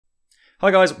Hi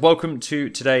guys, welcome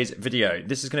to today's video.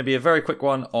 This is going to be a very quick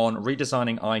one on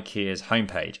redesigning IKEA's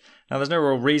homepage. Now there's no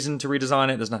real reason to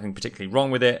redesign it, there's nothing particularly wrong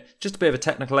with it, just a bit of a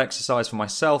technical exercise for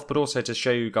myself, but also to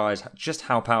show you guys just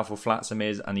how powerful Flatsome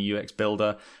is and the UX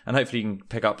builder, and hopefully you can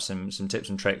pick up some tips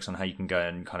and tricks on how you can go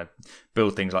and kind of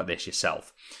build things like this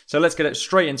yourself. So let's get it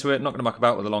straight into it, not going to muck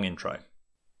about with a long intro.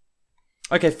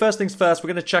 Okay, first things first, we're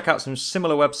going to check out some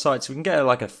similar websites so we can get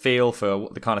like a feel for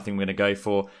what the kind of thing we're going to go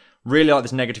for. Really like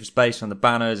this negative space on the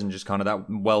banners and just kind of that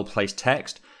well-placed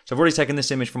text. So I've already taken this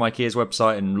image from IKEA's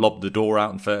website and lobbed the door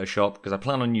out in Photoshop because I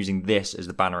plan on using this as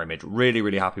the banner image.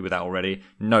 Really happy with that already.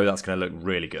 Know that's going to look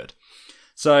really good.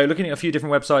 So looking at a few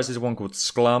different websites, there's one called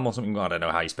Sklum or something. I don't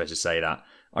know how you're supposed to say that.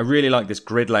 I really like this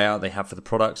grid layout they have for the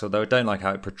products, although I don't like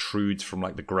how it protrudes from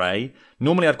like the grey.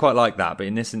 Normally I'd quite like that, but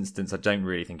in this instance I don't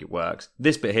really think it works.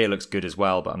 This bit here looks good as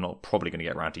well, but I'm not probably going to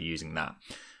get around to using that.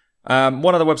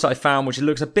 One other website I found which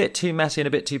looks a bit too messy and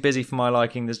a bit too busy for my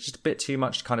liking. There's just a bit too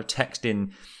much kind of text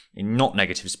in not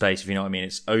negative space, if you know what I mean.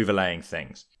 It's overlaying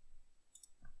things.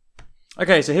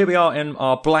 Okay, so here we are in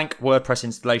our blank WordPress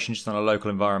installation just on a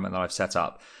local environment that I've set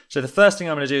up. So the first thing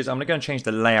I'm going to do is I'm going to go and change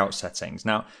the layout settings.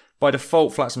 Now, by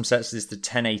default, Flatsome sets this to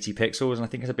 1080 pixels, and I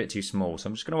think it's a bit too small. So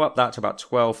I'm just going to up that to about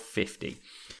 1250.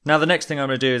 Now, the next thing I'm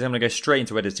going to do is I'm going to go straight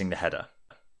into editing the header.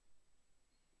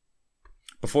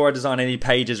 Before I design any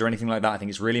pages or anything like that, I think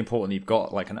it's really important that you've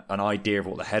got like an idea of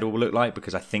what the header will look like,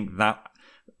 because I think that,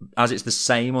 as it's the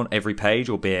same on every page,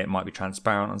 albeit it might be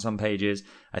transparent on some pages,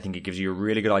 I think it gives you a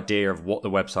really good idea of what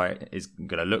the website is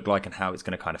going to look like and how it's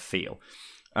going to kind of feel.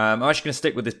 I'm actually going to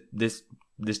stick with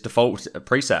this default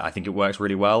preset. I think it works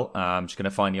really well. I'm just going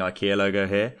to find the IKEA logo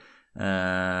here.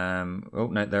 Oh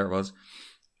no, there it was.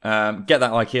 Get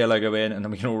that IKEA logo in, and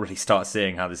then we can already start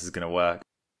seeing how this is going to work.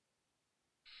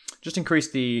 Just increase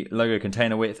the logo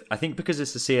container width. I think because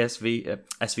it's a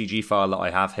SVG file that I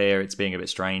have here, it's being a bit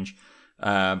strange.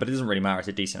 But it doesn't really matter. It's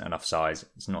a decent enough size.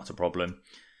 It's not a problem.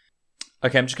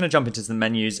 Okay, I'm just going to jump into the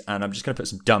menus and I'm just going to put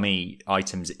some dummy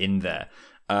items in there.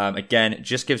 Again, it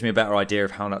just gives me a better idea of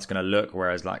how that's going to look,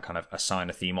 whereas like kind of assign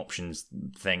a theme options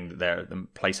thing there, the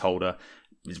placeholder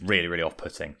is really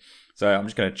off-putting. So I'm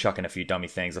just going to chuck in a few dummy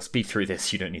things. I'll speed through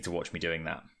this. You don't need to watch me doing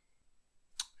that.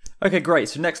 Okay, great.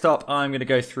 So next up, I'm going to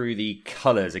go through the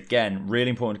colors. Again,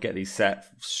 really important to get these set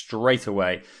straight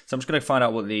away. So I'm just going to find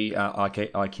out what the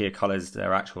IKEA colors,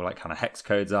 their actual like kind of hex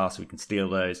codes are, so we can steal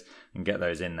those and get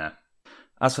those in there.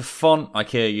 As for font,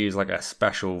 IKEA use like a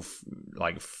special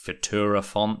like Futura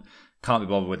font. Can't be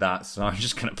bothered with that, so I'm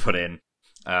just going to put in.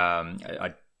 I'm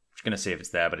just going to see if it's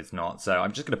there, but it's not. So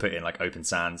I'm just going to put in like Open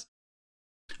Sans.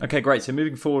 Okay, great. So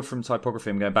moving forward from typography,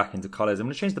 I'm going back into colors. I'm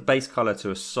going to change the base color to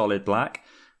a solid black.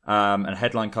 And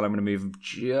headline color, I'm going to move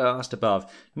just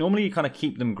above. Normally you kind of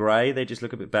keep them grey, they just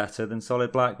look a bit better than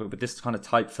solid black, but with this kind of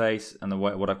typeface and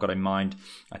what I've got in mind,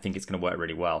 I think it's going to work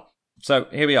really well. So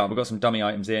here we are, we've got some dummy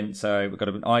items in, so we've got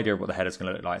an idea of what the header's going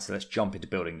to look like, so let's jump into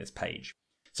building this page.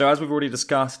 So as we've already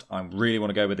discussed, I really want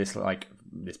to go with this like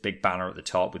this big banner at the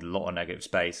top with a lot of negative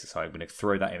space, so I'm going to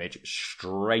throw that image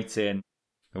straight in.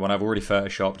 The one I've already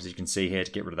photoshopped, as you can see here,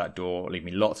 to get rid of that door, leave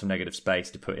me lots of negative space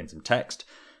to put in some text.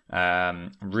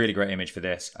 Really great image for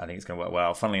this. I think it's going to work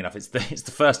well. Funnily enough, it's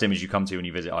the first image you come to when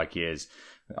you visit IKEA's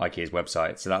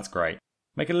website, so that's great.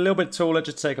 Make it a little bit taller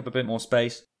just to take up a bit more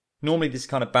space. Normally these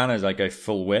kind of banners I go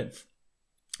full width,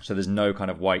 so there's no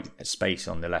kind of white space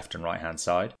on the left and right hand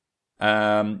side.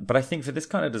 But I think for this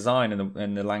kind of design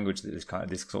and the language that this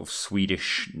sort of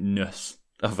Swedishness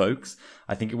evokes,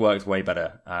 I think it works way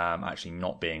better actually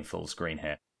not being full screen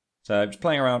here. So just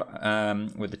playing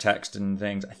around with the text and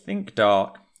things. I think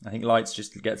dark. I think lights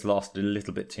just gets lost a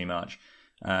little bit too much,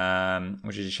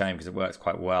 which is a shame because it works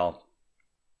quite well.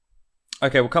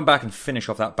 Okay, we'll come back and finish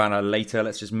off that banner later.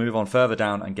 Let's just move on further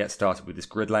down and get started with this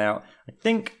grid layout. I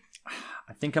think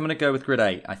I'm going to go with grid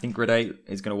 8. I think grid 8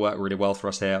 is going to work really well for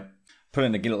us here. Put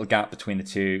in a little gap between the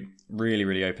two,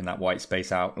 really open that white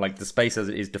space out. Like the space as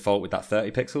it is default with that 30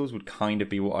 pixels would kind of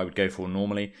be what I would go for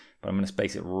normally, but I'm going to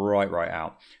space it right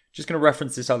out. Just going to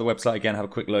reference this other website again, have a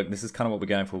quick look. This is kind of what we're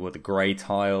going for with the grey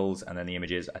tiles and then the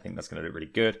images. I think that's going to look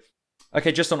really good.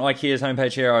 Okay, just on IKEA's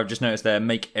homepage here, I've just noticed there,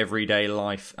 make everyday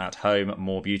life at home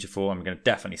more beautiful. I'm going to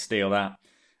definitely steal that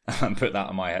and put that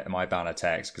on my banner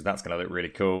text because that's going to look really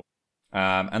cool.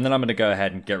 And then I'm going to go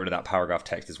ahead and get rid of that paragraph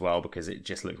text as well because it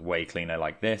just looks way cleaner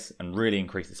like this, and really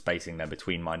increase the spacing there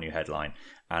between my new headline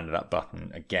and that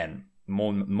button. Again,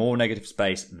 more negative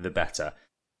space, the better.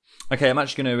 Okay, I'm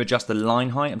actually going to adjust the line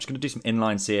height. I'm just going to do some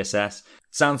inline CSS.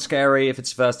 Sounds scary if it's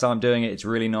the first time doing it. It's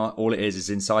really not. All it is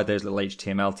inside those little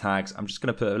HTML tags. I'm just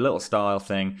going to put a little style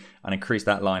thing and increase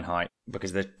that line height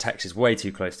because the text is way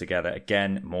too close together.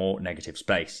 Again, more negative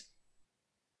space.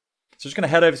 So I'm just going to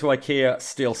head over to IKEA,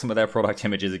 steal some of their product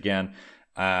images again.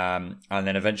 And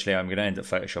then eventually I'm going to end up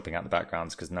photoshopping out the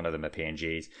backgrounds because none of them are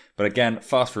PNGs. But again,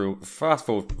 fast forward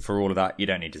for all of that. You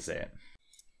don't need to see it.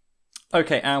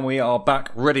 Okay, and we are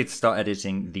back ready to start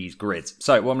editing these grids.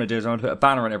 So what I'm going to do is I'm going to put a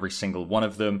banner on every single one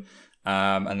of them.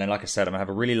 And then, like I said, I'm going to have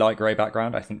a really light grey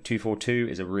background. I think 242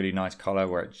 is a really nice colour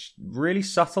where it's really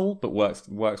subtle, but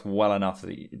works well enough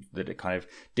that it kind of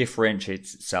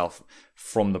differentiates itself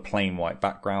from the plain white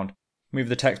background. Move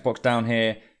the text box down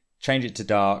here, change it to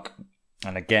dark,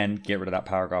 and again, get rid of that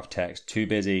paragraph text. Too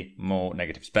busy, more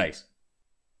negative space.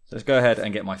 So let's go ahead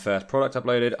and get my first product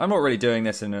uploaded. I'm not really doing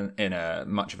this in a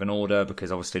much of an order because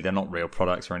obviously they're not real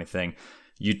products or anything.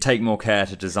 You'd take more care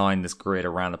to design this grid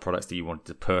around the products that you wanted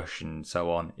to push and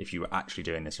so on if you were actually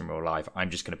doing this in real life. I'm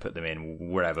just going to put them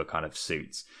in wherever kind of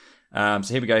suits. So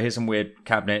here we go. Here's some weird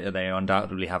cabinet that they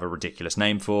undoubtedly have a ridiculous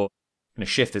name for. I'm going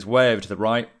to shift this way over to the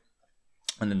right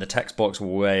and then the text box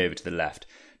way over to the left.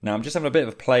 Now, I'm just having a bit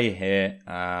of a play here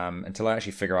until I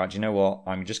actually figure out, you know what,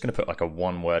 I'm just going to put like a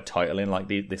one-word title in like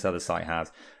this other site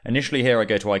has. Initially here, I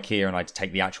go to IKEA and I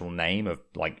take the actual name of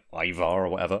like Ivar or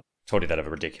whatever. Told you they'd have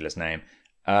a ridiculous name.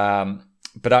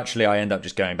 But actually, I end up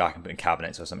just going back and putting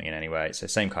cabinets or something in anyway. So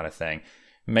same kind of thing.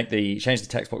 Change the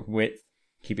text box width,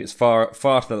 keep it as far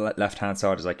to the left-hand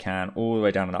side as I can, all the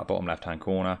way down in that bottom left-hand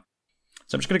corner.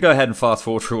 So I'm just going to go ahead and fast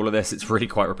forward through all of this. It's really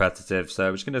quite repetitive. So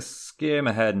I'm just going to skim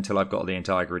ahead until I've got the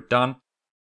entire grid done.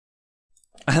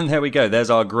 And there we go. There's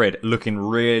our grid looking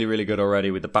really, really good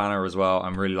already with the banner as well.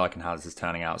 I'm really liking how this is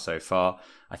turning out so far.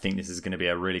 I think this is going to be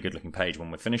a really good looking page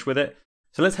when we're finished with it.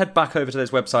 So let's head back over to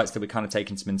those websites that we're kind of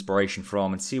taking some inspiration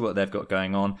from and see what they've got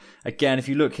going on. Again, if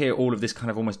you look here, all of this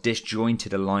kind of almost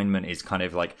disjointed alignment is kind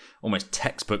of like almost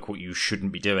textbook what you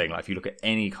shouldn't be doing. Like if you look at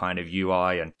any kind of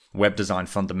UI and web design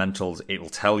fundamentals, it will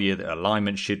tell you that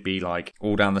alignment should be like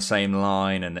all down the same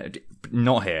line, and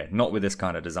not here, not with this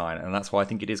kind of design. And that's why I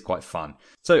think it is quite fun.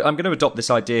 So I'm going to adopt this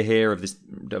idea here of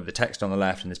the text on the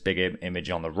left and this big image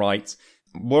on the right.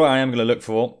 What I am going to look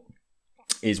for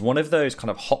is one of those kind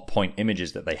of hot point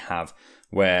images that they have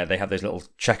where they have those little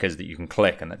checkers that you can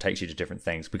click and that takes you to different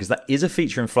things, because that is a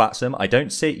feature in Flatsome. I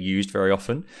don't see it used very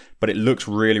often, but it looks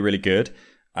really, really good,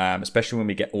 especially when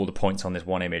we get all the points on this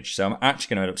one image. So I'm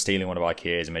actually going to end up stealing one of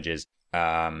IKEA's images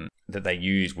that they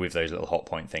use with those little hot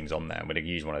point things on there. I'm going to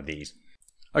use one of these.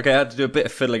 Okay, I had to do a bit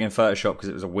of fiddling in Photoshop because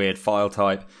it was a weird file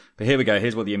type. But here we go.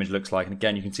 Here's what the image looks like. And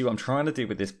again, you can see what I'm trying to do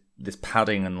with this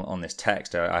padding on this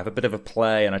text. I have a bit of a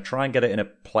play and I try and get it in a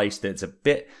place that's a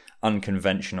bit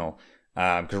unconventional.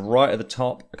 Because right at the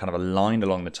top, kind of aligned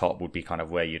along the top would be kind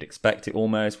of where you'd expect it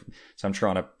almost. So I'm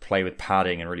trying to play with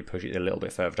padding and really push it a little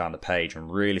bit further down the page and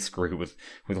really screw with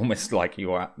almost like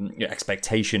your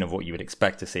expectation of what you would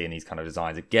expect to see in these kind of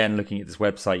designs. Again, looking at this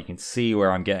website, you can see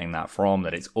where I'm getting that from,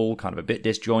 that it's all kind of a bit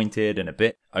disjointed and a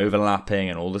bit overlapping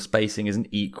and all the spacing isn't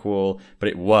equal, but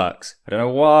it works. I don't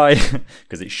know why,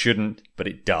 because it shouldn't, but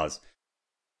it does.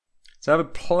 So I have a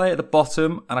play at the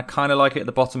bottom, and I kind of like it at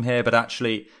the bottom here, but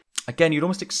actually, again, you'd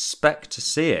almost expect to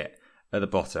see it at the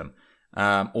bottom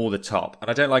or the top. And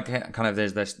I don't like kind of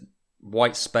there's this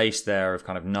white space there of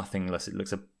kind of nothingness. It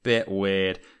looks a bit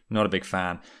weird. Not a big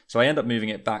fan. So I end up moving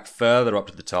it back further up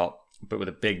to the top, but with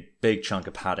a big chunk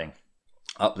of padding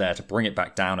up there to bring it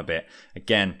back down a bit.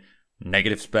 Again,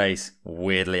 negative space,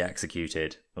 weirdly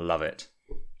executed. Love it.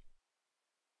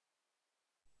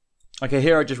 Okay,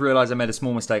 here I just realized I made a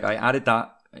small mistake. I added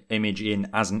that image in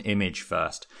as an image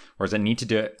first, whereas I need to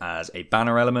do it as a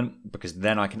banner element because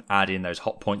then I can add in those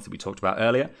hot points that we talked about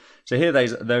earlier. So here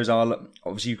those are,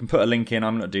 obviously you can put a link in.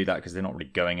 I'm not do that because they're not really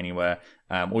going anywhere.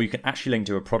 Or you can actually link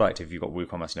to a product if you've got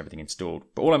Woocommerce and everything installed.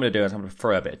 But all I'm going to do is I'm going to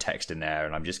throw a bit of text in there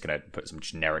and I'm just going to put some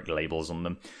generic labels on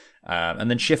them. And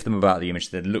then shift them about the image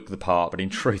so they look the part, but in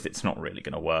truth, it's not really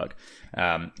going to work.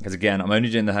 Because again, I'm only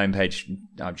doing the homepage.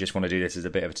 I just want to do this as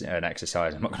a bit of an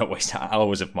exercise. I'm not going to waste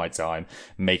hours of my time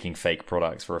making fake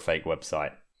products for a fake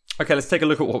website. Okay, let's take a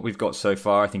look at what we've got so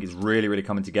far. I think it's really, really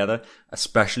coming together,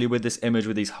 especially with this image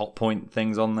with these hot point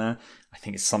things on there. I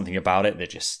think it's something about it that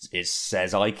just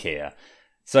says IKEA.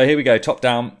 So here we go, top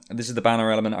down. This is the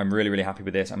banner element. I'm really, really happy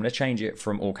with this. I'm going to change it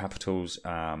from all capitals.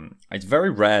 It's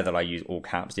very rare that I use all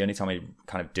caps. The only time I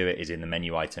kind of do it is in the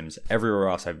menu items. Everywhere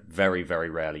else, I very, very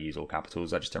rarely use all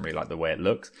capitals. I just don't really like the way it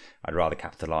looks. I'd rather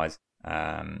capitalize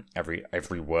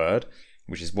every word.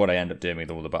 which is what I end up doing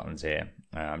with all the buttons here.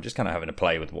 I'm just kind of having to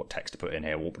play with what text to put in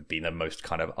here, what would be the most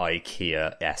kind of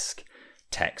IKEA-esque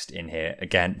text in here.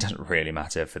 Again, it doesn't really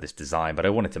matter for this design, but I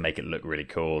wanted to make it look really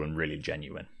cool and really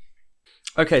genuine.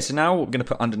 Okay, so now what we're going to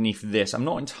put underneath this, I'm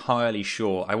not entirely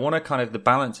sure. I want to kind of, the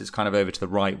balance is kind of over to the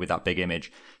right with that big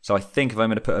image. So I think if I'm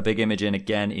going to put a big image in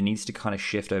again, it needs to kind of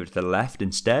shift over to the left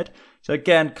instead. So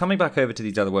again, coming back over to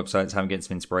these other websites, having getting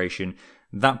some inspiration.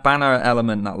 That banner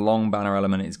element, that long banner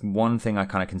element is one thing I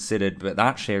kind of considered, but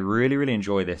actually I really, really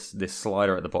enjoy this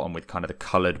slider at the bottom with kind of the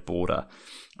colored border.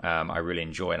 I really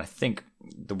enjoy, and I think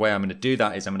the way I'm going to do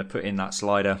that is I'm going to put in that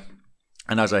slider.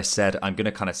 And as I said, I'm going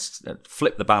to kind of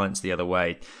flip the balance the other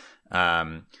way. So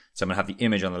I'm going to have the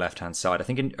image on the left-hand side. I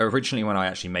think originally when I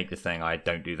actually make the thing, I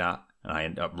don't do that. And I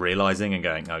end up realizing and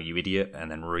going, oh, you idiot, and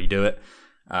then redo it.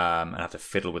 And I have to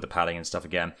fiddle with the padding and stuff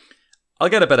again. I'll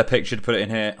get a better picture to put it in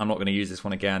here. I'm not going to use this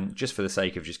one again, just for the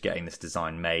sake of just getting this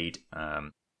design made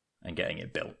and getting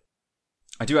it built.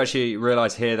 I do actually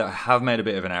realize here that I have made a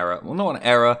bit of an error. Well, not an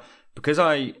error, because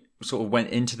I sort of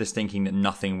went into this thinking that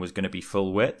nothing was going to be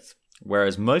full width.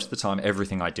 Whereas most of the time,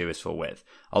 everything I do is full width.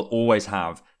 I'll always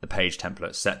have the page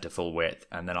template set to full width,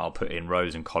 and then I'll put in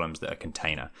rows and columns that are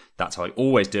container. That's how I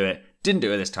always do it. Didn't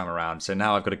do it this time around, so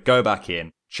now I've got to go back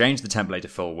in, change the template to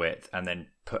full width, and then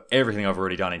put everything I've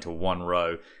already done into one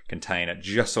row container,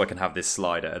 just so I can have this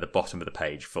slider at the bottom of the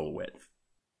page full width.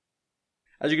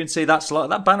 As you can see,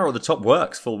 that banner at the top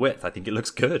works full width. I think it looks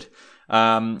good.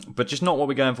 But just not what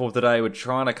we're going for today. We're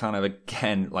trying to kind of,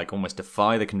 again, like almost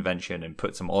defy the convention and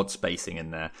put some odd spacing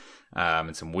in there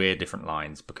and some weird different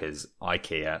lines because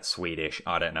IKEA, Swedish,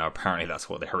 I don't know, apparently that's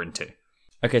what they're into.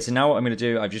 Okay, so now what I'm going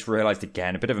to do, I've just realized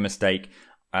again, a bit of a mistake.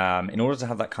 In order to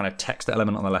have that kind of text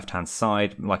element on the left-hand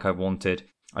side like I wanted,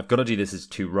 I've got to do this as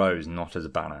 2 rows, not as a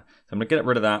banner. So I'm going to get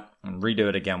rid of that and redo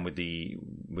it again with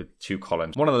 2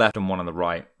 columns, one on the left and one on the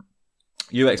right.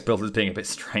 UX Builder is being a bit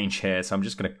strange here, so I'm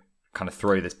just going to kind of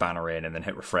throw this banner in and then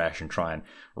hit refresh and try and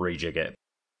rejig it.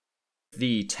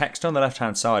 The text on the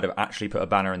left-hand side, I've actually put a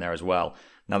banner in there as well.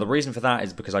 Now the reason for that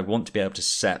is because I want to be able to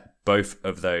set both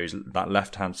of those, that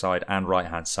left-hand side and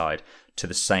right-hand side, to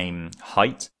the same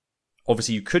height.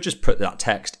 Obviously, you could just put that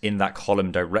text in that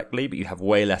column directly, but you have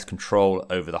way less control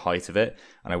over the height of it.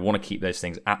 And I want to keep those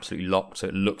things absolutely locked so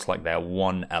it looks like they're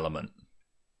one element.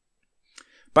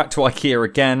 Back to IKEA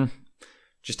again,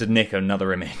 just to nick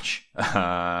another image.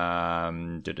 Yeah,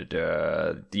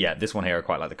 this one here I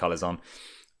quite like the colors on.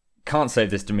 Can't save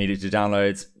this immediately to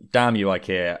downloads. Damn you,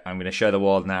 IKEA. I'm going to show the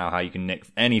world now how you can nick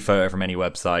any photo from any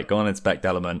website, go on Inspect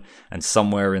Element, and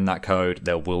somewhere in that code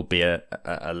there will be a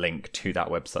link to that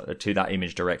website, to that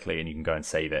image directly, and you can go and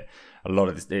save it. A lot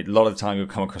of the time you'll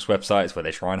come across websites where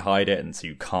they try and hide it, and so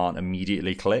you can't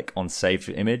immediately click on Save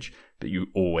Image, but you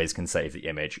always can save the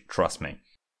image, trust me.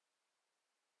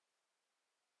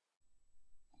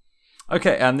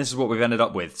 Okay, and this is what we've ended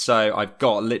up with. So I've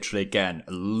got literally, again,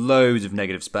 loads of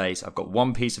negative space. I've got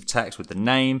one piece of text with the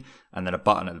name and then a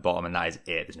button at the bottom, and that is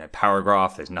it. There's no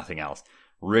paragraph, there's nothing else.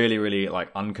 Really, really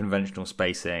like unconventional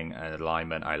spacing and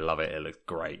alignment. I love it. It looks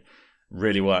great.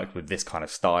 Really worked with this kind of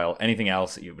style. Anything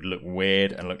else, it would look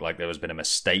weird and look like there has been a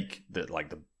mistake that like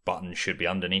the button should be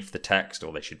underneath the text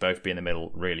or they should both be in the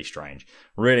middle. Really strange.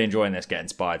 Really enjoying this Get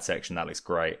Inspired section. That looks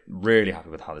great. Really happy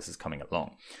with how this is coming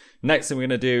along. Next thing we're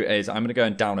going to do is I'm going to go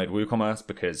and download Woocommerce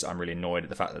because I'm really annoyed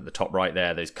at the fact that the top right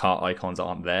there, those cart icons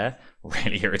aren't there.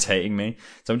 Really irritating me.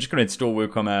 So I'm just going to install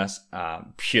Woocommerce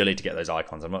purely to get those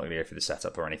icons. I'm not going to go through the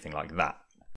setup or anything like that.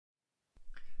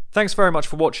 Thanks very much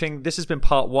for watching. This has been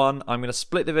part 1. I'm going to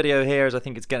split the video here as I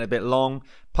think it's getting a bit long.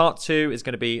 Part 2 is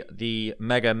going to be the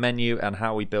mega menu and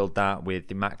how we build that with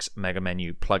the Max Mega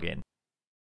Menu plugin.